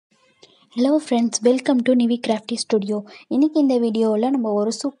Hello friends, welcome to Nivi crafty studio. இன்றைக்கி இந்த வீடியோவில் நம்ம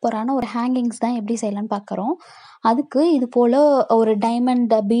ஒரு சூப்பரான ஒரு ஹேங்கிங்ஸ் தான் எப்படி செய்யலான்னு பார்க்குறோம். அதுக்கு இது போல் ஒரு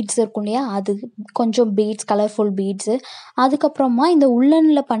டைமண்ட் பீட்ஸ் இருக்கும் இல்லையா, அது கொஞ்சம் பீட்ஸ், கலர்ஃபுல் பீட்ஸு, அதுக்கப்புறமா இந்த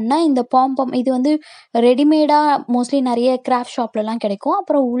உள்ளனில் பண்ண இந்த பாம்பம், இது வந்து ரெடிமேடாக மோஸ்ட்லி நிறைய கிராஃப்ட் ஷாப்லலாம் கிடைக்கும்.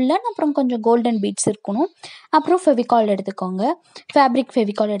 அப்புறம் உள்ளன், அப்புறம் கொஞ்சம் கோல்டன் பீட்ஸ் இருக்கணும். அப்புறம் ஃபெவிகால் எடுத்துக்கோங்க, ஃபேப்ரிக்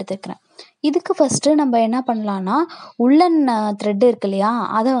ஃபெவிகால் எடுத்துக்கிறேன். இதுக்கு ஃபஸ்ட்டு நம்ம என்ன பண்ணலான்னா, உள்ளன் த்ரெட் இருக்கு இல்லையா,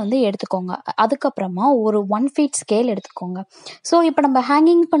 அதை வந்து எடுத்துக்கோங்க. அதுக்கப்புறமா ஒரு 1 ஃபீட் ஸ்கேல் எடுத்துக்கோங்க. ஸோ இப்போ நம்ம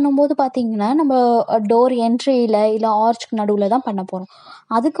ஹேங்கிங் பண்ணும்போது பார்த்தீங்கன்னா, நம்ம டோர் என்ட்ரியில் இல்லை ஆர்ச்க்கு நடுவில் தான் பண்ண போகிறோம்.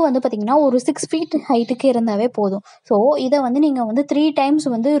 அதுக்கு வந்து பார்த்திங்கன்னா ஒரு 6 ஃபீட் ஹைட்டுக்கு இருந்தாவே போதும். ஸோ இதை வந்து நீங்கள் வந்து 3 டைம்ஸ்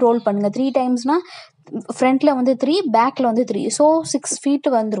வந்து ரோல் பண்ணுங்கள். 3 டைம்ஸ்னால் ஃப்ரண்ட்டில் வந்து 3, பேக்கில் வந்து 3, ஸோ 6 ஃபீட்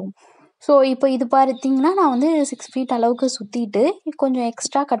வந்துடும். ஸோ இப்போ இது பார்த்தீங்கன்னா, நான் வந்து 6 ஃபீட் அளவுக்கு சுற்றிட்டு கொஞ்சம்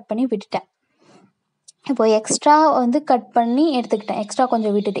எக்ஸ்ட்ரா கட் பண்ணி விட்டுட்டேன். இப்போ எக்ஸ்ட்ரா வந்து கட் பண்ணி எடுத்துக்கிட்டேன். எக்ஸ்ட்ரா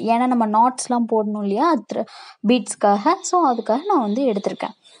கொஞ்சம் விட்டுட்டு, ஏன்னா நம்ம நாட்ஸ்லாம் போடணும் இல்லையா பீட்ஸ்க்காக. ஸோ அதுக்காக நான் வந்து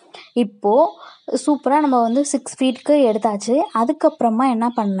எடுத்திருக்கேன். இப்போது சூப்பராக நம்ம வந்து 6 ஃபீட்க்கு எடுத்தாச்சு. அதுக்கப்புறமா என்ன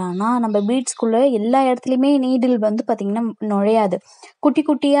பண்ணலான்னா, நம்ம பீட்ஸ்குள்ளே எல்லா இடத்துலையுமே நீடில் வந்து பார்த்திங்கன்னா நுழையாது. குட்டி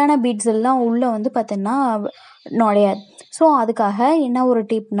குட்டியான பீட்ஸ் எல்லாம் உள்ளே வந்து பார்த்திங்கன்னா நுழையாது. ஸோ அதுக்காக என்ன ஒரு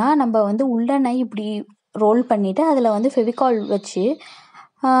டிப்னால், நம்ம வந்து உள்ளனை இப்படி ரோல் பண்ணிவிட்டு அதில் வந்து ஃபெவிகால் வச்சு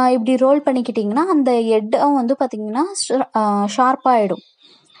இப்படி ரோல் பண்ணிக்கிட்டிங்கன்னா, அந்த எட்டும் வந்து பார்த்திங்கன்னா ஷார்ப்பாகிடும்.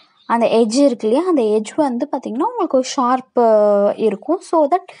 அந்த எட்ஜ் இருக்கு இல்லையா, அந்த எட்ஜ் வந்து பார்த்திங்கன்னா உங்களுக்கு ஒரு ஷார்ப்பு இருக்கும். ஸோ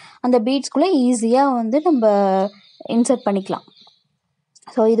தட் அந்த பீட்ஸ்குள்ளே ஈஸியாக வந்து நம்ம இன்சர்ட் பண்ணிக்கலாம்.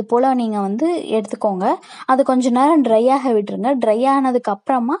 ஸோ இது போல் நீங்கள் வந்து எடுத்துக்கோங்க. அது கொஞ்சம் நேரம் ட்ரை ஆக விட்டுருங்க. ட்ரை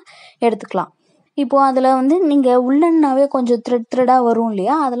ஆனதுக்கப்புறமா எடுத்துக்கலாம். இப்போது அதில் வந்து நீங்கள் உள்ளன்னாவே கொஞ்சம் த்ரெட்டாக வரும்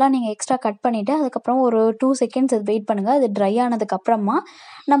இல்லையா, அதெல்லாம் நீங்கள் எக்ஸ்ட்ரா கட் பண்ணிவிட்டு அதுக்கப்புறம் ஒரு 2 செகண்ட்ஸ் அது வெயிட் பண்ணுங்கள். அது ட்ரை ஆனதுக்கப்புறமா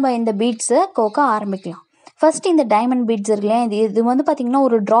நம்ம இந்த பீட்ஸை கோக்க ஆரம்பிக்கலாம். ஃபஸ்ட்டு இந்த டைமண்ட் பீட்ஸ் இருக்கு இல்லையா, இது வந்து பார்த்திங்கன்னா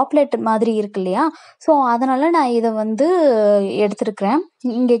ஒரு ட்ராப்லெட் மாதிரி இருக்கு இல்லையா, ஸோ அதனால் நான் இதை வந்து எடுத்துருக்கிறேன்.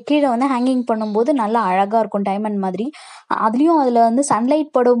 இங்கே கீழே வந்து ஹேங்கிங் பண்ணும்போது நல்லா அழகாக இருக்கும் டைமண்ட் மாதிரி. அதுலேயும் அதில் வந்து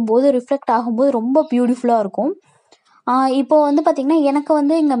சன்லைட் படும்போது ரிஃப்ளெக்ட் ஆகும்போது ரொம்ப பியூட்டிஃபுல்லாக இருக்கும். இப்போ வந்து பார்த்திங்கன்னா, எனக்கு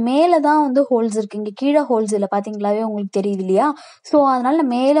வந்து இங்கே மேலே தான் வந்து ஹோல்ஸ் இருக்குது. இங்கே கீழே ஹோல்ஸ் இல்லை, பார்த்தீங்களாவே உங்களுக்கு தெரியுது இல்லையா. ஸோ அதனால்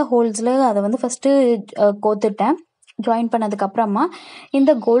நான் மேலே ஹோல்ஸில் அதை வந்து ஃபஸ்ட்டு கோத்துட்டேன். ஜாயின் பண்ணதுக்கப்புறமா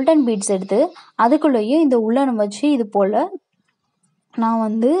இந்த கோல்டன் பீட்ஸ் எடுத்து அதுக்குள்ளேயும் இந்த உள்ளனை வச்சு இது போல் நான்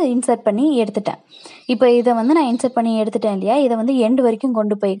வந்து இன்சர்ட் பண்ணி எடுத்துட்டேன். இப்போ இதை வந்து நான் இன்சர்ட் பண்ணி எடுத்துட்டேன் இல்லையா, இதை வந்து எண்டு வரைக்கும்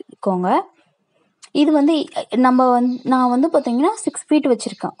கொண்டு போய்க்கோங்க. இது வந்து நான் வந்து பார்த்தீங்கன்னா 6 ஃபீட்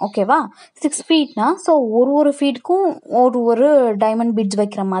வச்சுருக்கேன், ஓகேவா. 6 ஃபீட்னா ஸோ ஒரு ஃபீட்டுக்கும் ஒரு டைமண்ட் பீட்ஸ்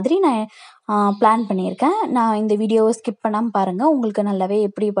வைக்கிற மாதிரி நான் பிளான் பண்ணியிருக்கேன். நான் இந்த வீடியோவை ஸ்கிப் பண்ணாமல் பாருங்கள், உங்களுக்கு நல்லாவே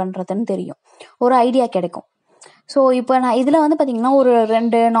எப்படி பண்ணுறதுன்னு தெரியும், ஒரு ஐடியா கிடைக்கும். ஸோ இப்போ நான் இதில் வந்து பார்த்திங்கன்னா ஒரு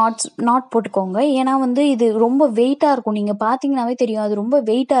 2 நாட் போட்டுக்கோங்க. ஏன்னா வந்து இது ரொம்ப வெயிட்டாக இருக்கும். நீங்கள் பார்த்தீங்கன்னாவே தெரியும், அது ரொம்ப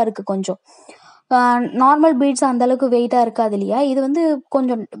வெயிட்டாக இருக்குது கொஞ்சம். நார்மல் பீட்ஸ் அந்தளவுக்கு வெயிட்டாக இருக்காது இல்லையா, இது வந்து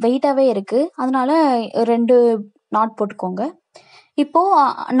கொஞ்சம் வெயிட்டாகவே இருக்குது. அதனால் 2 நாட் போட்டுக்கோங்க.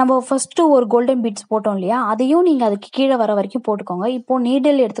 இப்போது நம்ம ஃபஸ்ட்டு ஒரு கோல்டன் பீட்ஸ் போட்டோம் இல்லையா, அதையும் நீங்கள் அதுக்கு கீழே வர வரைக்கும் போட்டுக்கோங்க. இப்போது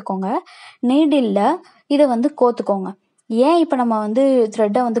நீடில் எடுத்துக்கோங்க. நீடிலில் இதை வந்து கோத்துக்கோங்க. ஏன் இப்போ நம்ம வந்து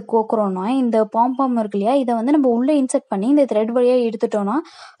த்ரெட்டை வந்து கோக்குறோன்னா, இந்த பாம்பம் இருக்கு இல்லையா, இதை வந்து நம்ம உள்ளே இன்சர்ட் பண்ணி இந்த த்ரெட் வழியாக எடுத்துட்டோன்னா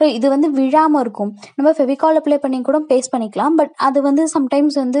இது வந்து விழாமல் இருக்கும். நம்ம ஃபெவிகால் அப்ளை பண்ணி கூட பேஸ்ட் பண்ணிக்கலாம். பட் அது வந்து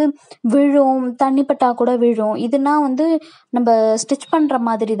சம்டைம்ஸ் வந்து விழும், தண்ணி பட்டா கூட விழும். இதுனா வந்து நம்ம ஸ்டிச் பண்ணுற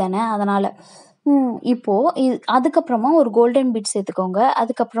மாதிரி தானே, அதனால் இப்போது அதுக்கப்புறமா ஒரு கோல்டன் பீட்ஸ் சேர்த்துக்கோங்க.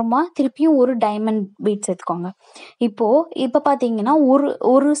 அதுக்கப்புறமா திருப்பியும் ஒரு டைமண்ட் பீட்ஸ் சேர்த்துக்கோங்க. இப்போ பார்த்தீங்கன்னா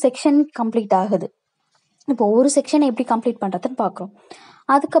ஒரு செக்ஷன் கம்ப்ளீட் ஆகுது. இப்போ ஒரு செக்ஷனை எப்படி கம்ப்ளீட் பண்ணுறதுன்னு பார்க்குறோம்.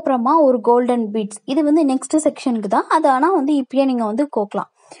 அதுக்கப்புறமா ஒரு கோல்டன் பீட்ஸ், இது வந்து நெக்ஸ்ட் செக்ஷனுக்கு தான். அது ஆனால் வந்து இப்பயே நீங்கள் வந்து கோக்கலாம்.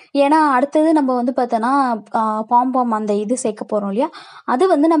 ஏன்னா அடுத்தது நம்ம வந்து பார்த்தோன்னா பாம்பம் அந்த இது சேர்க்க போகிறோம் இல்லையா, அது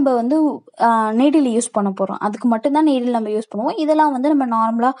வந்து நம்ம வந்து நீடில் யூஸ் பண்ண போகிறோம். அதுக்கு மட்டும்தான் நீடில் நம்ம யூஸ் பண்ணுவோம். இதெல்லாம் வந்து நம்ம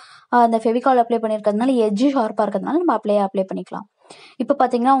நார்மலாக அந்த ஃபெவிகால் அப்ளை பண்ணியிருக்கிறதுனால எட்ஜு ஷார்ப்பாக இருக்கிறதுனால நம்ம அப்ளை பண்ணிக்கலாம். இப்போ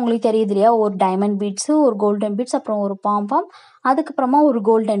பார்த்தீங்கன்னா உங்களுக்கு தெரியுது இல்லையா, ஒரு டைமண்ட் பீட்ஸு, ஒரு கோல்டன் பீட்ஸ், அப்புறம் ஒரு பாம்பம், அதுக்கப்புறமா ஒரு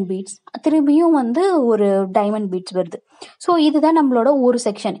கோல்டன் பீட்ஸ், திரும்பியும் வந்து ஒரு டைமண்ட் பீட்ஸ் வருது. ஸோ இதுதான் நம்மளோட ஒரு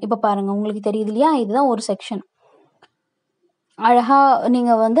செக்ஷன். இப்போ பாருங்கள், உங்களுக்கு தெரியுது இல்லையா, இதுதான் ஒரு செக்ஷன். அழகாக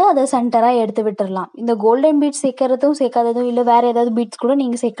நீங்கள் வந்து அதை சென்டராக எடுத்து விட்டுடலாம். இந்த கோல்டன் பீட்ஸ் சேர்க்கறதும் சேர்க்காததும் இல்லை, வேறு ஏதாவது பீட்ஸ் கூட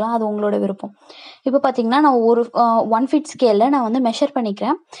நீங்கள் சேர்க்கலாம், அது உங்களோட விருப்பம். இப்போ பார்த்தீங்கன்னா நான் ஒரு 1 ஃபீட் ஸ்கேலில் நான் வந்து மெஷர்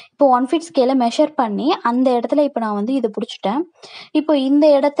பண்ணிக்கிறேன். இப்போ 1 ஃபீட் ஸ்கேலில் மெஷர் பண்ணி அந்த இடத்துல இப்போ நான் வந்து இதை பிடிச்சிட்டேன். இப்போ இந்த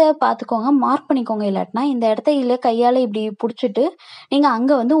இடத்த பார்த்துக்கோங்க, மார்க் பண்ணிக்கோங்க. இல்லாட்டினா இந்த இடத்த இல்லை கையால் இப்படி பிடிச்சிட்டு நீங்கள்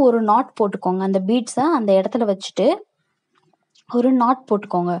அங்கே வந்து ஒரு நாட் போட்டுக்கோங்க. அந்த பீட்ஸை அந்த இடத்துல வச்சுட்டு ஒரு நாட்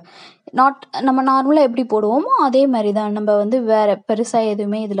போட்டுக்கோங்க. நாட் நம்ம நார்மலாக எப்படி போடுவோமோ அதே மாதிரி தான். நம்ம வந்து வேறு பெருசாக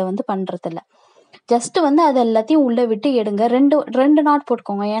எதுவுமே இதில் வந்து பண்ணுறதில்ல. ஜஸ்ட் வந்து அது எல்லாத்தையும் உள்ள விட்டு எடுங்க. 2 நாட்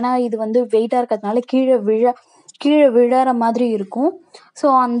போட்டுக்கோங்க. ஏன்னா இது வந்து வெயிட்டா இருக்கிறதுனால கீழ விழற மாதிரி இருக்கும். ஸோ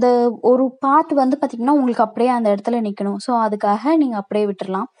அந்த ஒரு பார்ட் வந்து பார்த்தீங்கன்னா, உங்களுக்கு அப்படியே அந்த இடத்துல நிக்கணும். ஸோ அதுக்காக நீங்க அப்படியே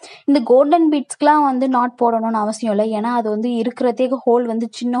விட்டுறலாம். இந்த கோல்டன் பீட்ஸ்க்குலாம் வந்து நாட் போடணும்னு அவசியம் இல்ல. ஏன்னா அது வந்து இருக்கிறதே ஹோல் வந்து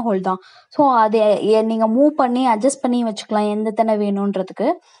சின்ன ஹோல் தான். ஸோ அத நீங்க மூவ் பண்ணி அட்ஜஸ்ட் பண்ணி வச்சுக்கலாம். எத்தன வேணுன்றதுக்கு.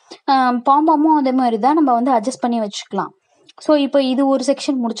 பாம்பாமும் அதே மாரி தான் நம்ம வந்து அட்ஜஸ்ட் பண்ணி வச்சுக்கலாம். ஸோ இப்போ இது ஒரு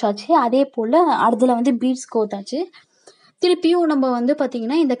செக்ஷன் முடிச்சாச்சு. அதே போல அடுத்ததுல வந்து பீட்ஸ் கோத்தாச்சு. திருப்பியும் நம்ம வந்து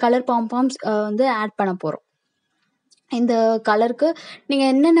பார்த்தீங்கன்னா, இந்த கலர் பாம்பாம்ஸ் வந்து ஆட் பண்ண போறோம். இந்த கலருக்கு நீங்க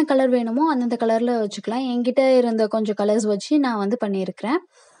என்னென்ன கலர் வேணுமோ அந்தந்த கலர்ல வச்சுக்கலாம். என்கிட்ட இருந்த கொஞ்சம் கலர்ஸ் வச்சு நான் வந்து பண்ணியிருக்கிறேன்.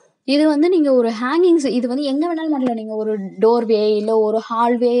 இது வந்து நீங்க ஒரு ஹேங்கிங்ஸ் இது வந்து எங்க வேணாலும் மாட்டலாம். நீங்க ஒரு டோர்வே இல்ல ஒரு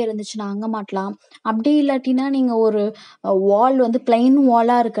ஹால்வே இருந்துச்சுன்னா அங்க மாட்டலாம். அப்படி இல்லாட்டினா நீங்க ஒரு வால் வந்து பிளைன்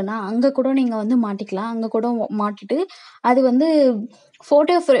வாலா இருக்குன்னா, அங்க கூட நீங்க வந்து மாட்டிக்கலாம். அங்க கூட மாட்டிட்டு அது வந்து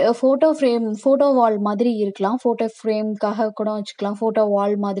ஃபோட்டோ வால் மாதிரி இருக்கலாம். ஃபோட்டோ ஃப்ரேம்க்காக கூட வச்சுக்கலாம். ஃபோட்டோ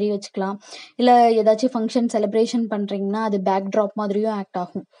வால் மாதிரி வச்சுக்கலாம். இல்ல ஏதாச்சும் ஃபங்ஷன் செலிப்ரேஷன் பண்றீங்கன்னா, அது பேக் ட்ராப் மாதிரியும் ஆக்ட்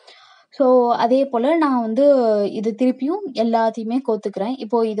ஆகும். ஸோ அதே போல நான் வந்து இது திருப்பியும் எல்லாத்தையுமே கோத்துக்கிறேன்.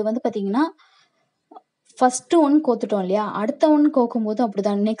 இப்போ இது வந்து பார்த்தீங்கன்னா, ஃபர்ஸ்ட் ஒன் கோத்துட்டோம் இல்லையா? அடுத்த ஒன் கோக்கும்போது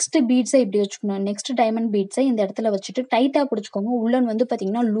அப்படிதான். நெக்ஸ்ட் பீட்ஸ இப்படி வச்சுக்கணும். நெக்ஸ்ட் டைமண்ட் பீட்ஸ இந்த இடத்துல வச்சுட்டு டைட்டா புடிச்சுக்கோங்க. உள்ளன் வந்து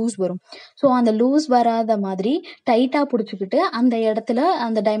பார்த்தீங்கன்னா, லூஸ் வரும். ஸோ அந்த லூஸ் வராத மாதிரி டைட்டா புடிச்சுக்கிட்டு, அந்த இடத்துல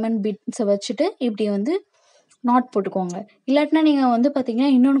அந்த டைமண்ட் பீட்ஸ வச்சுட்டு இப்படி வந்து நாட் போட்டுக்கோங்க. இல்லாட்டினா நீங்க வந்து பார்த்தீங்கன்னா,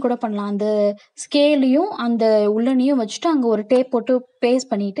 இன்னொன்னு கூட பண்ணலாம். அந்த ஸ்கேலையும், அந்த உள்ளனையும் வச்சுட்டு அங்க ஒரு டேப் போட்டு பேஸ்ட்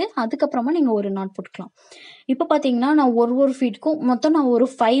பண்ணிட்டு, அதுக்கப்புறமா நீங்க ஒரு நாட் போட்டுக்கலாம். இப்ப பார்த்தீங்கன்னா, நான் ஒரு ஃபீட்க்கும் மொத்தம் நான் ஒரு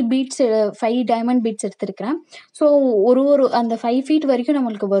 5 டைமண்ட் பீட்ஸ் எடுத்திருக்கிறேன். ஸோ ஒரு அந்த 5 ஃபீட் வரைக்கும்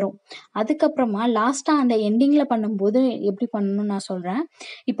நம்மளுக்கு வரும். அதுக்கப்புறமா லாஸ்ட்டா அந்த எண்டிங்ல பண்ணும்போது எப்படி பண்ணணும்னு நான் சொல்றேன்.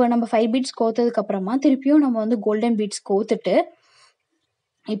 இப்போ நம்ம 5 பீட்ஸ் கோத்ததுக்கு அப்புறமா திருப்பியும் நம்ம வந்து கோல்டன் பீட்ஸ் கோத்துட்டு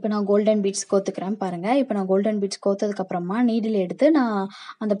இப்ப நான் கோல்டன் பீட்ஸ் கோத்துக்கிறேன் பாருங்க. இப்ப நான் கோல்டன் பீட்ஸ் கோத்ததுக்கு அப்புறமா நீடில் எடுத்து நான்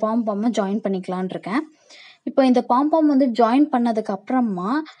அந்த பாம்பாம ஜாயின் பண்ணிக்கலான்னு இருக்கேன். இப்போ இந்த பாம்பாம் வந்து ஜாயின் பண்ணதுக்கு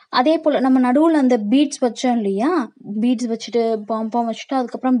அப்புறமா, அதே போல நம்ம நடுவுல அந்த பீட்ஸ் வச்சோம் இல்லையா? பீட்ஸ் வச்சுட்டு, பாம்பாம் வச்சுட்டு,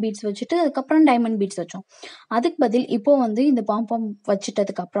 அதுக்கப்புறம் பீட்ஸ் வச்சுட்டு, அதுக்கப்புறம் டைமண்ட் பீட்ஸ் வச்சோம். அதுக்கு பதில் இப்போ வந்து இந்த பாம்பாம்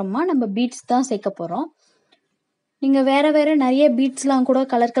வச்சுட்டதுக்கு அப்புறமா நம்ம பீட்ஸ் தான் சேர்க்க போறோம். நீங்க வேற நெறைய பீட்ஸ்லாம் கூட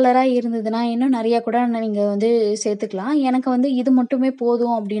கலர் கலரா இருந்ததுன்னா, இன்னும் நெறைய கூட நீங்க வந்து சேர்த்துக்கலாம். எனக்கு வந்து இது மட்டுமே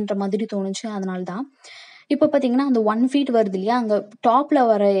போதும் அப்டின்ற மாதிரி தோணுச்சு. அதனால தான். இப்ப பார்த்தீங்கன்னா, அந்த 1 ஃபீட் வருது இல்லையா? அங்க டாப்ல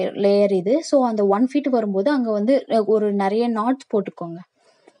வர லேயர் இது. ஸோ அந்த 1 ஃபீட் வரும்போது அங்க வந்து ஒரு நெறைய நாட்ஸ் போட்டுக்கோங்க.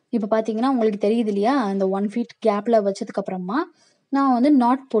 இப்ப பார்த்தீங்கன்னா, உங்களுக்கு தெரியுது இல்லையா? அந்த 1 ஃபீட் கேப்ல வச்சதுக்கு அப்புறமா, நான் வந்து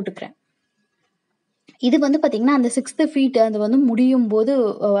நாட் போட்டுக்கிறேன். இது வந்து பார்த்தீங்கன்னா, அந்த 6த் ஃபீட் அது வந்து முடியும்போது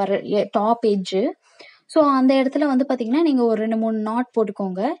வர டாப் எட்ஜ். ஸோ அந்த இடத்துல வந்து பார்த்தீங்கன்னா, நீங்க ஒரு 2, 3 நாட்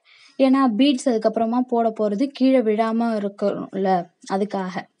போட்டுக்கோங்க. ஏன்னா பீட்ஸ் அதுக்கப்புறமா போட போறது கீழ விழாம இருக்கும்ல,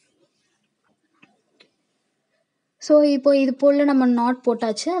 அதுக்காக. ஸோ இப்போ இது போல நம்ம நாட்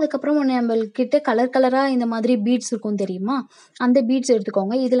போட்டாச்சு. அதுக்கப்புறம் நம்மள்கிட்ட கலர் கலரா இந்த மாதிரி பீட்ஸ் இருக்கும் தெரியுமா? அந்த பீட்ஸ்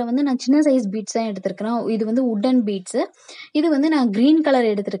எடுத்துக்கோங்க. இதுல வந்து நான் சின்ன சைஸ் பீட்ஸ் தான் எடுத்திருக்கிறேன். இது வந்து வுட்டன் பீட்ஸு. இது வந்து நான் கிரீன்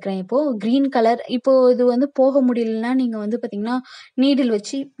கலர் எடுத்திருக்கிறேன் இப்போ. கிரீன் கலர் இப்போ இது வந்து போக முடியலன்னா, நீங்க வந்து பார்த்தீங்கன்னா, நீடில்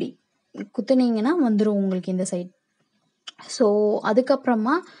வச்சு இப்டி குத்துனீங்கன்னா வந்துரும் உங்களுக்கு இந்த சைட். ஸோ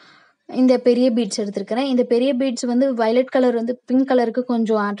அதுக்கப்புறமா இந்த பெரிய பீட்ஸ் எடுத்திருக்கிறேன். இந்த பெரிய பீட்ஸ் வந்து வயலட் கலர் வந்து பிங்க் கலருக்கு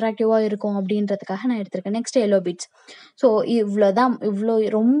கொஞ்சம் அட்ராக்டிவா இருக்கும் அப்படின்றதுக்காக நான் எடுத்திருக்கேன். Next yellow beads. ஸோ இவ்வளோதான். இவ்வளோ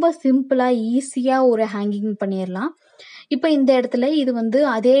ரொம்ப சிம்பிளா, ஈஸியா ஒரு ஹேங்கிங் பண்ணிறலாம். இப்ப இந்த இடத்துல இது வந்து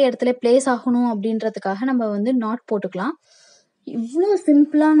அதே இடத்துல பிளேஸ் ஆகணும் அப்படின்றதுக்காக நம்ம வந்து நாட் போட்டுக்கலாம். இவ்ளோ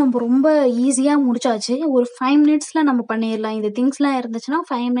சிம்பிளா நம்ம ரொம்ப ஈஸியா முடிச்சாச்சு. ஒரு 5 மினிட்ஸ்ல நம்ம பண்ணிறலாம். இந்த திங்ஸ்லாம் இருந்துச்சுன்னா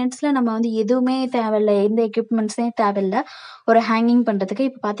 5 மினிட்ஸ்ல நம்ம வந்து எதுவுமே தேவையில்ல. எந்த எக்யூப்மெண்ட்ஸே தேவையில்ல. ஒரு ஹேங்கிங் பண்றதுக்கு.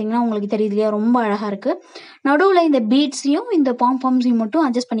 இப்ப பார்த்தீங்கன்னா, உங்களுக்கு தெரியுது இல்லையா? ரொம்ப அழகா இருக்கு. நடுவுல இந்த பீட்ஸையும், இந்த பாம்பாம்ஸையும் மட்டும்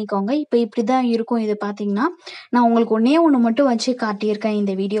அட்ஜஸ்ட் பண்ணிக்கோங்க. இப்ப இப்படிதான் இருக்கும் இது பார்த்தீங்கன்னா. நான் உங்களுக்கு ஒண்ணே ஒண்ணு மட்டும் வச்சு காட்டியிருக்கேன்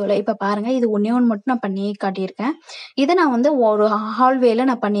இந்த வீடியோல. இப்ப பாருங்க. இது ஒண்ணே ஒண்ணு மட்டும் நான் பண்ணி காட்டியிருக்கேன். இத நான் வந்து ஒரு ஹால்வேல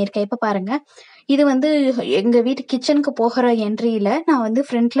நான் பண்ணியிருக்கேன். இப்ப பாருங்க. இது வந்து எங்க வீட்டு கிச்சனுக்கு போகிற என்ட்ரியில நான் வந்து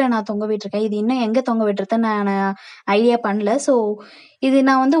ஃப்ரண்ட்ல நான் தொங்க விட்டுருக்கேன். இது இன்னும் எங்க தொங்க விடுறதுன்னு நானு ஐடியா பண்ணல. ஸோ இது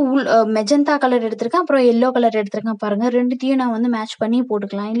நான் வந்து மெஜந்தா கலர் எடுத்திருக்கேன். அப்புறம் எல்லோ கலர் எடுத்திருக்கேன் பாருங்க. 2த்தையும் நான் வந்து மேட்ச் பண்ணி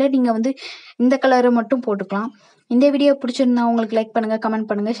போட்டுக்கலாம். இல்ல நீங்க வந்து இந்த கலர மட்டும் போட்டுக்கலாம். இந்த வீடியோ பிடிச்சிருந்தா உங்களுக்கு லைக் பண்ணுங்க,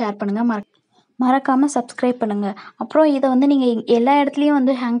 கமெண்ட் பண்ணுங்க, ஷேர் பண்ணுங்க. மறக்காம சப்ஸ்கிரைப் பண்ணுங்க. அப்புறம் இத வந்து நீங்க எல்லா இடத்துலயும்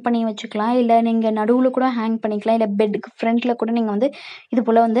வந்து ஹேங் பண்ணி வச்சுக்கலாம். இல்ல நீங்க நடுவுல கூட ஹேங் பண்ணிக்கலாம். இல்ல பெட்டுக்கு ஃப்ரண்ட்ல கூட நீங்க வந்து இது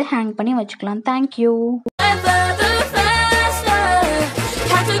போல வந்து ஹேங் பண்ணி வச்சுக்கலாம். Thank you.